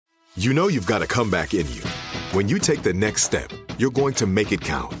You know you've got a comeback in you. When you take the next step, you're going to make it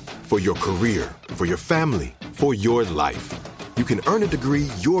count. For your career, for your family, for your life. You can earn a degree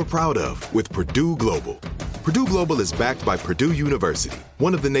you're proud of with Purdue Global. Purdue Global is backed by Purdue University,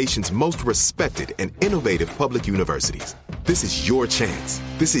 one of the nation's most respected and innovative public universities. This is your chance.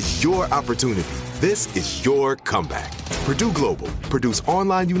 This is your opportunity. This is your comeback. Purdue Global, Purdue's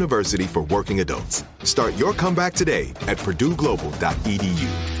online university for working adults. Start your comeback today at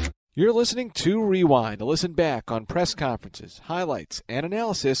purdueglobal.edu. You're listening to Rewind, to listen back on press conferences, highlights, and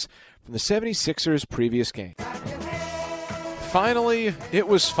analysis from the 76ers' previous game. Finally, it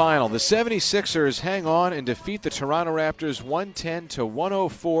was final. The 76ers hang on and defeat the Toronto Raptors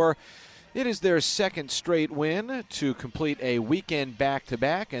 110-104. It is their second straight win to complete a weekend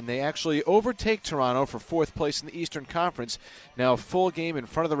back-to-back, and they actually overtake Toronto for fourth place in the Eastern Conference. Now a full game in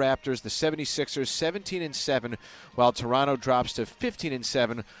front of the Raptors, the 76ers 17-7, while Toronto drops to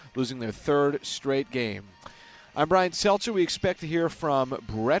 15-7, losing their third straight game. I'm Brian Seltzer. We expect to hear from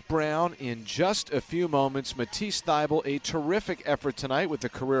Brett Brown in just a few moments. Matisse Thybulle, a terrific effort tonight with a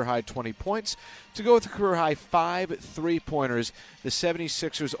career-high 20 points. To go with a career-high 5 3-pointers, the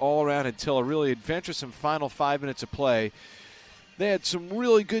 76ers all around until a really adventuresome final 5 minutes of play. They had some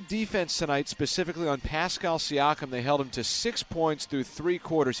really good defense tonight, specifically on Pascal Siakam. They held him to 6 points through 3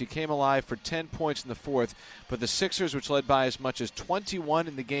 quarters. He came alive for 10 points in the fourth. But the Sixers, which led by as much as 21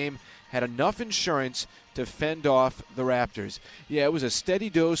 in the game, had enough insurance to fend off the Raptors. Yeah, it was a steady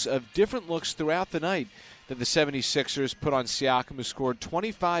dose of different looks throughout the night that the 76ers put on Siakam, who scored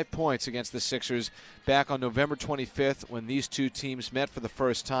 25 points against the Sixers back on November 25th when these two teams met for the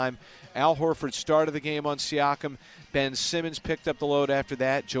first time. Al Horford started the game on Siakam. Ben Simmons picked up the load after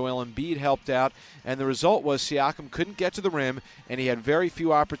that. Joel Embiid helped out. And the result was Siakam couldn't get to the rim, and he had very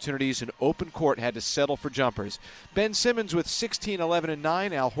few opportunities in open court, had to settle for jumpers. Ben Simmons with 16, 11, and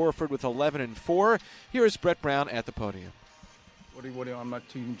 9. Al Horford with 11 and 4. Here is Brett Brown at the podium. I'm not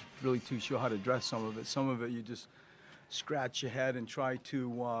really too sure how to address some of it. Some of it you just scratch your head and try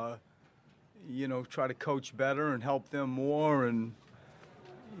to, try to coach better and help them more. And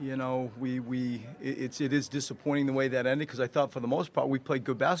it is disappointing the way that ended, because I thought for the most part we played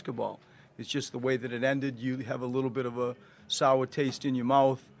good basketball. It's just the way that it ended. You have a little bit of a sour taste in your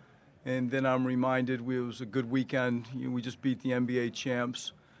mouth, and then I'm reminded it was a good weekend. We just beat the NBA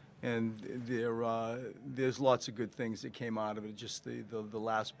champs. And there's lots of good things that came out of it. Just the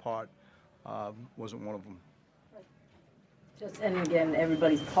last part wasn't one of them. And again,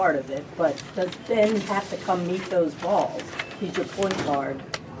 everybody's part of it, but does Ben have to come meet those balls? He's your point guard.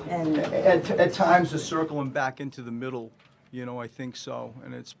 And at times to circle him back into the middle, I think so.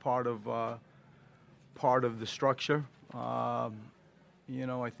 And it's part of the structure. I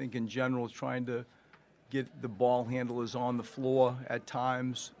think in general, trying to get the ball handlers on the floor at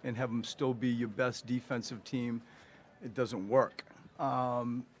times and have them still be your best defensive team, it doesn't work.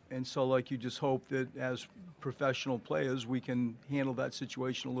 And so, you just hope that as professional players, we can handle that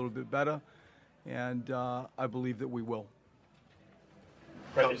situation a little bit better, and I believe that we will.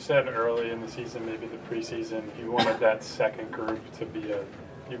 Brett, you said early in the season, maybe the preseason, you wanted that second group to be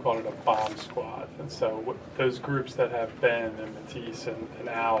you called it a bomb squad. And so those groups that have Ben and Matisse and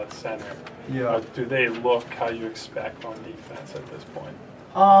Al at center, do they look how you expect on defense at this point?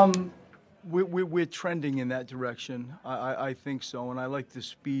 We're trending in that direction. I think so. And I like the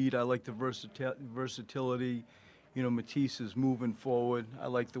speed. I like the versatility. Matisse is moving forward. I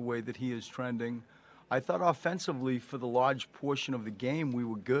like the way that he is trending. I thought offensively, for the large portion of the game, we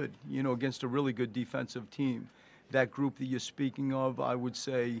were good, against a really good defensive team. That group that you're speaking of, I would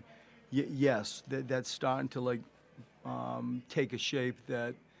say, yes, that's starting to take a shape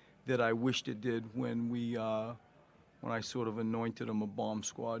that I wished it did when I sort of anointed them a bomb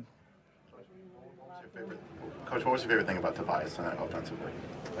squad. Coach, what was your favorite thing about Tobias tonight offensively?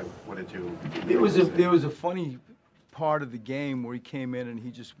 What did you? There was a funny part of the game where he came in and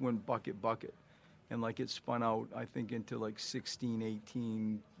he just went bucket, and it spun out, I think, into 16,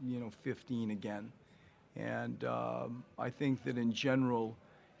 18, 15 again. And I think that in general,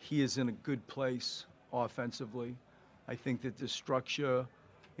 he is in a good place offensively. I think that the structure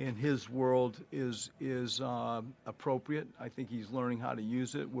in his world is appropriate. I think he's learning how to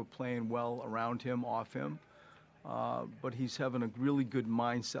use it. We're playing well around him, off him. But he's having a really good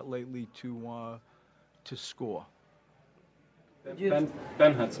mindset lately to score. Ben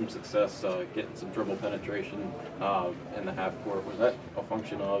had some success getting some dribble penetration in the half court. Was that a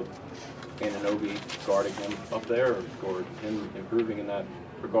function of Anunoby guarding him up there, or him improving in that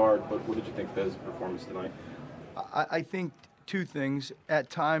regard? But what did you think of his performance tonight? I think two things. At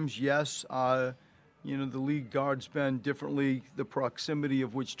times, yes, The league guards Ben differently. The proximity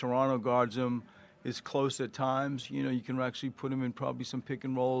of which Toronto guards him is close at times. You can actually put him in probably some pick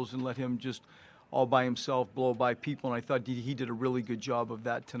and rolls and let him just all by himself blow by people, and I thought he did a really good job of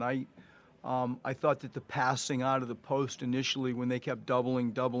that tonight. I thought that the passing out of the post initially when they kept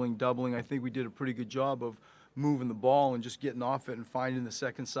doubling, I think we did a pretty good job of moving the ball and just getting off it and finding the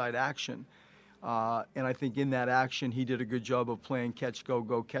second side action. And I think in that action he did a good job of playing catch,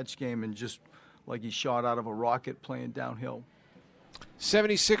 go, catch game, and just like he shot out of a rocket playing downhill.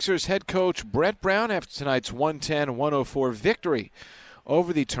 76ers head coach Brett Brown after tonight's 110-104 victory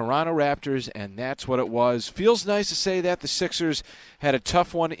over the Toronto Raptors, and that's what it was. Feels nice to say that. The Sixers had a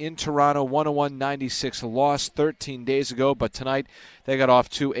tough one in Toronto, 101-96 loss 13 days ago, but tonight they got off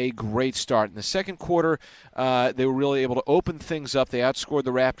to a great start. In the second quarter, they were really able to open things up. They outscored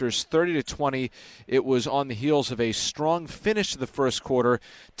the Raptors 30-20. It was on the heels of a strong finish to the first quarter.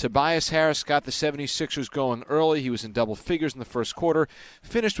 Tobias Harris got the 76ers going early. He was in double figures in the first quarter,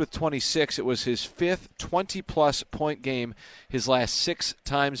 finished with 26. It was his fifth 20-plus point game, his last 6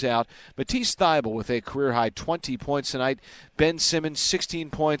 times out. Matisse Thybulle with a career-high 20 points tonight. Ben Simmons,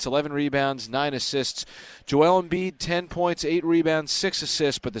 16 points, 11 rebounds, 9 assists. Joel Embiid, 10 points, 8 rebounds, 6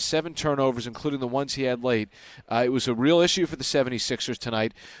 assists, but the 7 turnovers, including the ones he had late. It was a real issue for the 76ers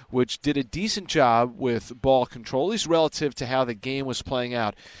tonight, which did a decent job with ball control, at least relative to how the game was playing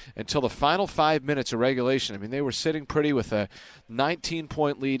out, until the final 5 minutes of regulation. I mean, they were sitting pretty with a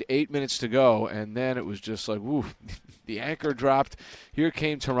 19-point lead, 8 minutes to go, and then it was just like, woo, the anchor dropped. Here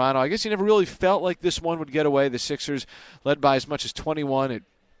came Toronto. I guess you never really felt like this one would get away. The Sixers led by as much as 21. It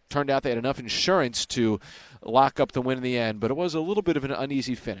turned out they had enough insurance to lock up the win in the end, but it was a little bit of an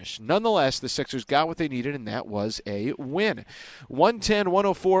uneasy finish. Nonetheless, the Sixers got what they needed, and that was a win.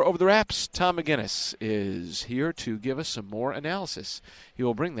 110-104 over the Raps. Tom McGinnis is here to give us some more analysis. He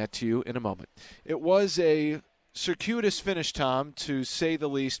will bring that to you in a moment. It was a circuitous finish, Tom, to say the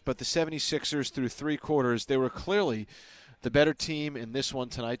least, but the 76ers through 3 quarters, they were clearly the better team in this one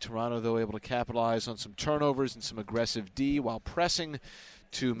tonight. Toronto, though, able to capitalize on some turnovers and some aggressive D while pressing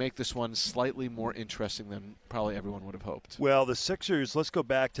to make this one slightly more interesting than probably everyone would have hoped. Well, the Sixers, let's go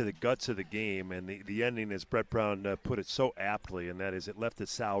back to the guts of the game, and the ending, as Brett Brown put it so aptly, and that is it left a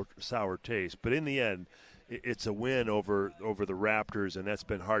sour taste. But in the end, it's a win over the Raptors, and that's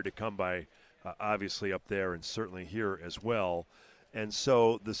been hard to come by, obviously up there and certainly here as well. And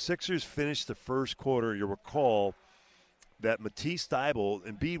so the Sixers finished the first quarter. You'll recall that Matisse Thybulle,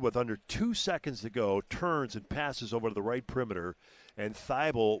 Embiid with under 2 seconds to go, turns and passes over to the right perimeter, and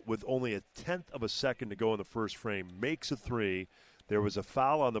Thybulle, with only a tenth of a second to go in the first frame, makes a 3. There was a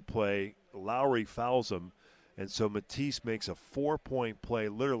foul on the play. Lowry fouls him, and so Matisse makes a 4-point play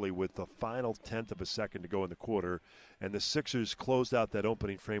literally with the final tenth of a second to go in the quarter, and the Sixers closed out that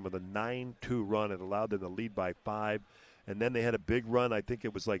opening frame with a 9-2 run. It allowed them to lead by 5. And then they had a big run. I think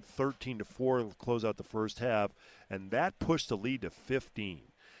it was like 13-4 to close out the first half, and that pushed the lead to 15.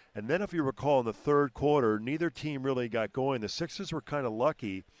 And then if you recall in the third quarter, neither team really got going. The Sixers were kind of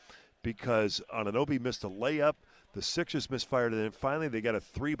lucky because Anunoby missed a layup. The Sixers misfired, and then finally they got a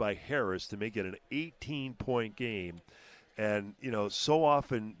 3 by Harris to make it an 18-point game. And, so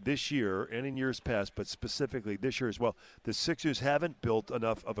often this year and in years past, but specifically this year as well, the Sixers haven't built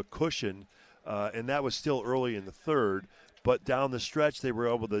enough of a cushion, and that was still early in the third. But down the stretch, they were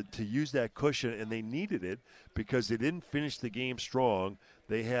able to use that cushion, and they needed it because they didn't finish the game strong.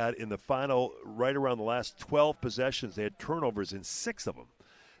 They had, in the final, right around the last 12 possessions, they had turnovers in 6 of them.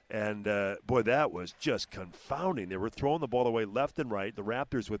 And, boy, that was just confounding. They were throwing the ball away left and right, the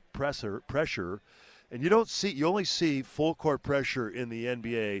Raptors with pressure. And you only see full court pressure in the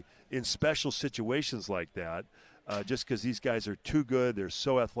NBA in special situations like that, just because these guys are too good. They're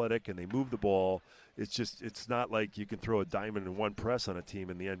so athletic, and they move the ball. It's not like you can throw a diamond in one press on a team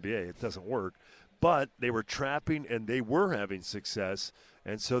in the NBA. It doesn't work. But they were trapping, and they were having success,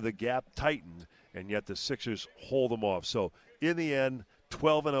 and so the gap tightened, and yet the Sixers hold them off. So in the end,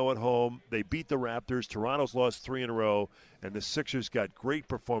 12-0 at home. They beat the Raptors. Toronto's lost 3 in a row, and the Sixers got great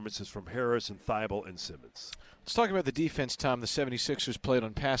performances from Harris and Thybulle and Simmons. Let's talk about the defense, Tom. The 76ers played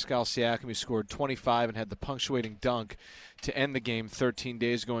on Pascal Siakam. He scored 25 and had the punctuating dunk to end the game 13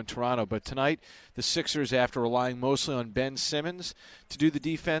 days ago in Toronto. But tonight, the Sixers, after relying mostly on Ben Simmons to do the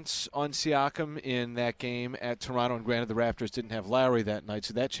defense on Siakam in that game at Toronto, and granted the Raptors didn't have Lowry that night,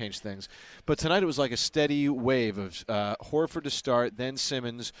 so that changed things. But tonight it was like a steady wave of Horford to start, then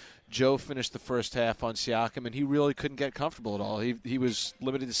Simmons. Joe finished the first half on Siakam, and he really couldn't get comfortable at all. He was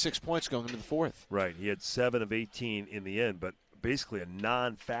limited to 6 points going into the fourth. Right. He had 7 of 18 in the end, but basically a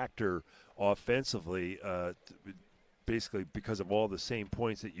non-factor offensively, basically because of all the same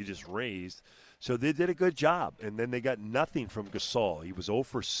points that you just raised. So they did a good job. And then they got nothing from Gasol. He was 0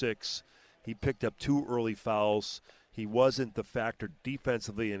 for 6. He picked up 2 early fouls. He wasn't the factor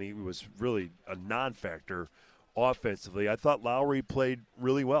defensively, and he was really a non-factor offensively. I thought Lowry played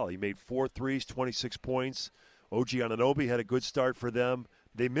really well. He made 4 threes, 26 points. OG Anunoby had a good start for them.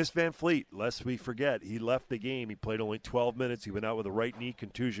 They missed Van Fleet, lest we forget. He left the game. He played only 12 minutes. He went out with a right knee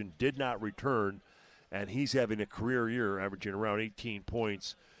contusion, did not return, and he's having a career year, averaging around 18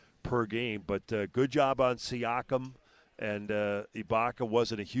 points per game. But good job on Siakam, and Ibaka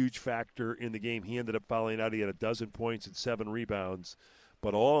wasn't a huge factor in the game. He ended up fouling out. He had a dozen points and 7 rebounds.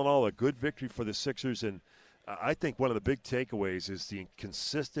 But all in all, a good victory for the Sixers, and I think one of the big takeaways is the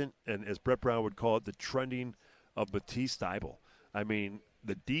consistent, and as Brett Brown would call it, the trending of Matisse Thybulle. I mean,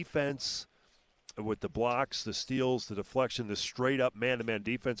 the defense with the blocks, the steals, the deflection, the straight-up man-to-man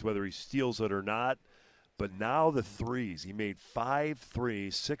defense, whether he steals it or not. But now the threes. He made 5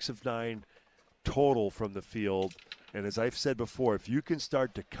 threes, 6 of 9 total from the field. And as I've said before, if you can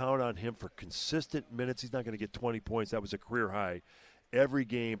start to count on him for consistent minutes, he's not going to get 20 points. That was a career high every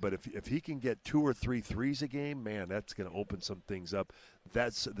game. But if he can get 2 or 3 threes a game, man, that's going to open some things up.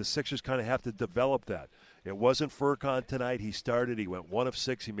 That's the Sixers kind of have to develop that. It wasn't Furkan tonight. He started. He went 1 of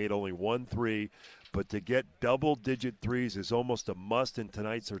 6. He made only 1 3. But to get double-digit threes is almost a must in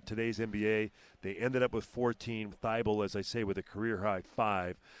tonight's or today's NBA. They ended up with 14. Thybulle, as I say, with a career-high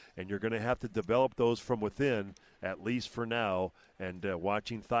 5. And you're going to have to develop those from within, at least for now. And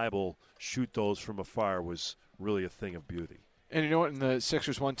watching Thybulle shoot those from afar was really a thing of beauty. And you know what? In the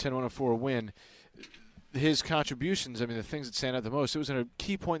Sixers 110-104 win, his contributions, I mean, the things that stand out the most, it was in a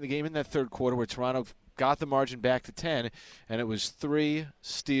key point in the game in that third quarter where Toronto got the margin back to 10, and it was 3,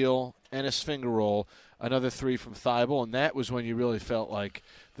 steal, and a finger roll, another 3 from Thybulle, and that was when you really felt like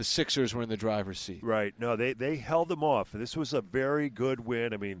the Sixers were in the driver's seat. Right. No, they held them off. This was a very good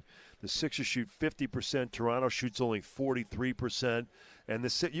win. I mean, the Sixers shoot 50%. Toronto shoots only 43%. And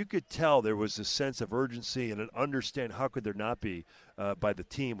you could tell there was a sense of urgency and an understand how could there not be by the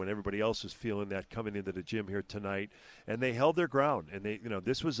team when everybody else was feeling that coming into the gym here tonight. And they held their ground. And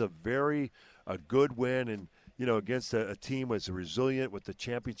this was a good win. And against a team that's resilient with the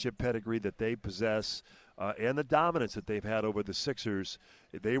championship pedigree that they possess and the dominance that they've had over the Sixers.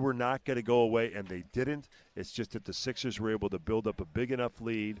 They were not going to go away, and they didn't. It's just that the Sixers were able to build up a big enough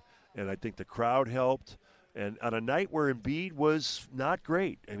lead, and I think the crowd helped. And on a night where Embiid was not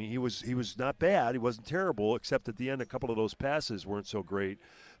great, I mean, he was not bad. He wasn't terrible, except at the end a couple of those passes weren't so great.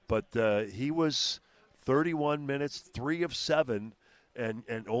 But he was 31 minutes, 3 of 7,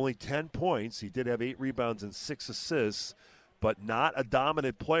 and only 10 points. He did have 8 rebounds and 6 assists, but not a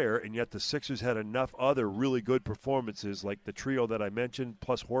dominant player. And yet the Sixers had enough other really good performances, like the trio that I mentioned,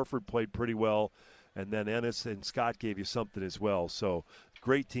 plus Horford played pretty well. And then Ennis and Scott gave you something as well. So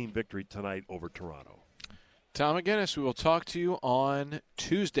great team victory tonight over Toronto. Tom McGinnis, we will talk to you on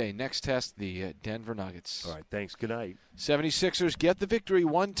Tuesday. Next test, the Denver Nuggets. All right, thanks. Good night. 76ers get the victory,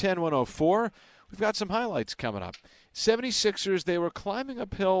 110-104. We've got some highlights coming up. 76ers, they were climbing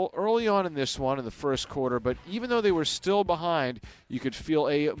uphill early on in this one in the first quarter, but even though they were still behind, you could feel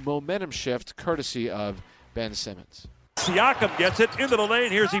a momentum shift courtesy of Ben Simmons. Siakam gets it into the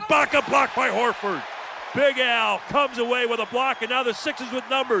lane. Here's Ibaka, blocked by Horford. Big Al comes away with a block, and now the Sixers with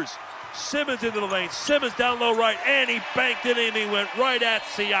numbers. Simmons into the lane. Simmons down low right, and he banked it in. He went right at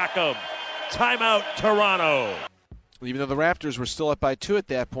Siakam. Timeout, Toronto. Even though the Raptors were still up by 2 at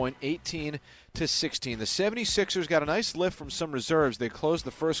that point, 18-16. The 76ers got a nice lift from some reserves. They closed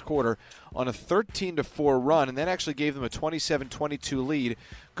the first quarter on a 13-4 run, and that actually gave them a 27-22 lead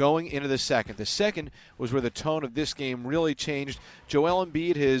going into the second. The second was where the tone of this game really changed. Joel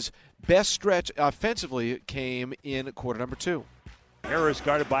Embiid, his best stretch offensively, came in quarter number 2. Harris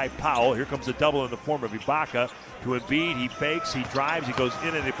guarded by Powell. Here comes a double in the form of Ibaka to Embiid. He fakes, he drives, he goes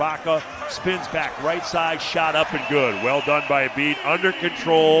in, and Ibaka spins back right side, shot up and good. Well done by Embiid. Under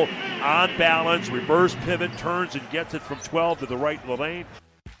control, on balance, reverse pivot, turns and gets it from 12 to the right of the lane.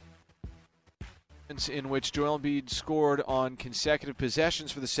 In which Joel Embiid scored on consecutive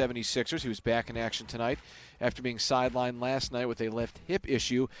possessions for the 76ers. He was back in action tonight after being sidelined last night with a left hip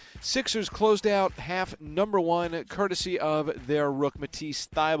issue. Sixers closed out half number 1 courtesy of their rook Matisse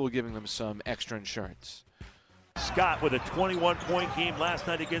Thybulle, giving them some extra insurance. Scott with a 21-point game last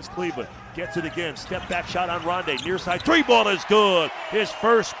night against Cleveland. Gets it again. Step back shot on Rondae. Near side 3-ball is good. His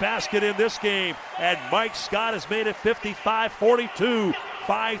first basket in this game. And Mike Scott has made it 55-42.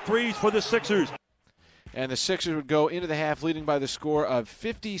 5 threes for the Sixers. And the Sixers would go into the half leading by the score of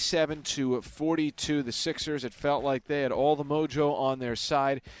 57-42. The Sixers, it felt like they had all the mojo on their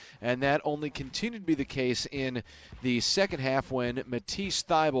side, and that only continued to be the case in the second half when Matisse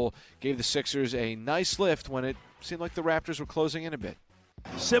Thybulle gave the Sixers a nice lift when it seemed like the Raptors were closing in a bit.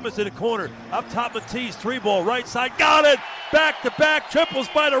 Simmons in the corner, up top Matisse, 3-ball, right side, got it! Back-to-back triples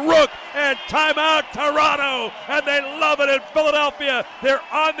by the Rook, and timeout Toronto, and they love it in Philadelphia. They're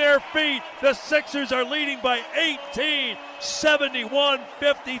on their feet. The Sixers are leading by 18,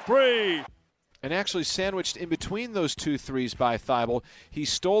 71-53. And actually sandwiched in between those two threes by Thybulle, he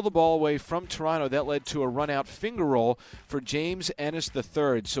stole the ball away from Toronto. That led to a run-out finger roll for James Ennis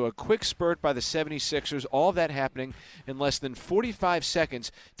III. So a quick spurt by the 76ers, all of that happening in less than 45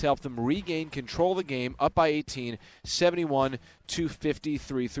 seconds to help them regain control of the game, up by 18,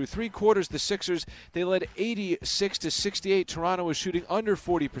 71-53. Through three quarters, the Sixers, they led 86-68. Toronto was shooting under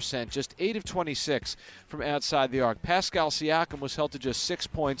 40%, just 8 of 26 from outside the arc. Pascal Siakam was held to just 6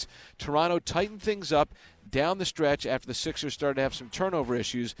 points. Toronto tightened things up down the stretch after the Sixers started to have some turnover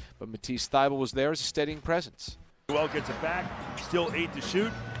issues, but Matisse Thybulle was there as a steadying presence. Well gets it back, still 8 to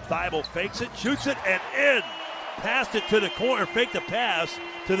shoot. Thybulle fakes it, shoots it, and in. Passed it to the corner, faked the pass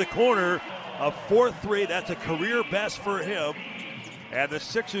to the corner. A 4-3, that's a career best for him. And the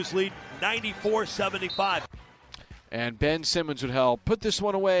Sixers lead 94-75. And Ben Simmons would help put this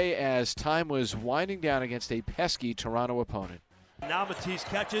one away as time was winding down against a pesky Toronto opponent. Now Matisse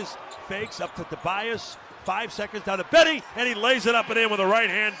catches, fakes up to Tobias, 5 seconds down to Benny, and he lays it up and in with a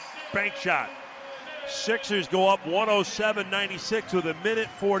right-hand bank shot. Sixers go up 107-96 with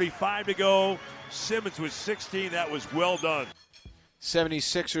 1:45 to go. Simmons with 16, that was well done.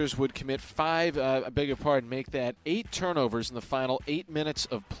 76ers would commit make that 8 turnovers in the final 8 minutes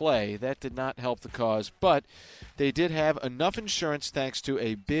of play. That did not help the cause, but they did have enough insurance thanks to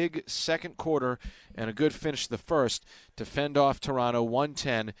a big second quarter and a good finish to the first to fend off Toronto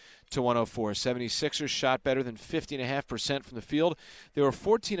 110-104. 76ers shot better than 50.5% from the field. They were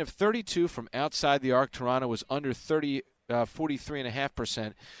 14 of 32 from outside the arc. Toronto was under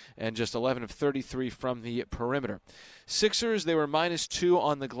 43.5% and just 11 of 33 from the perimeter. Sixers, they were -2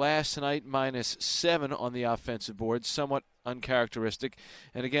 on the glass tonight, -7 on the offensive board, somewhat uncharacteristic.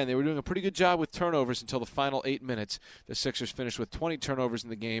 And again, they were doing a pretty good job with turnovers until the final 8 minutes. The Sixers finished with 20 turnovers in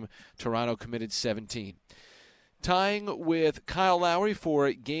the game. Toronto committed 17. Tying with Kyle Lowry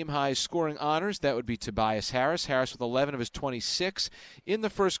for game-high scoring honors, that would be Tobias Harris. Harris with 11 of his 26 in the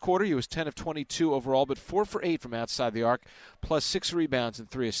first quarter. He was 10 of 22 overall, but 4 for 8 from outside the arc, plus 6 rebounds and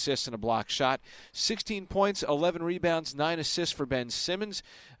 3 assists and a block shot. 16 points, 11 rebounds, 9 assists for Ben Simmons.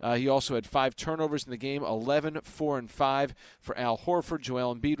 He also had 5 turnovers in the game, 11, 4, and 5 for Al Horford.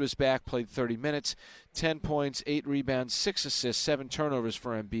 Joel Embiid was back, played 30 minutes. 10 points, 8 rebounds, 6 assists, 7 turnovers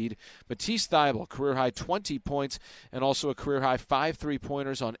for Embiid. Matisse Thybulle, career-high 20 points, and also a career-high 5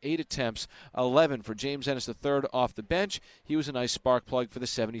 3-pointers on 8 attempts, 11 for James Ennis III off the bench. He was a nice spark plug for the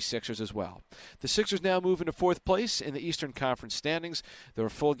 76ers as well. The Sixers now move into 4th place in the Eastern Conference standings. They're a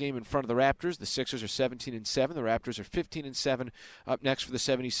full game in front of the Raptors. The Sixers are 17-7. The Raptors are 15-7. Up next for the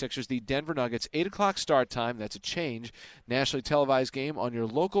 76ers, the Denver Nuggets. 8 o'clock start time. That's a change. Nationally televised game on your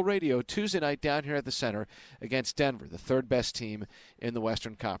local radio Tuesday night down here at the Center against Denver, the 3rd best team in the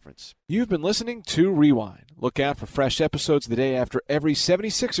Western Conference. You've been listening to Rewind. Look out for fresh episodes the day after every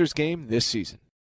 76ers game this season.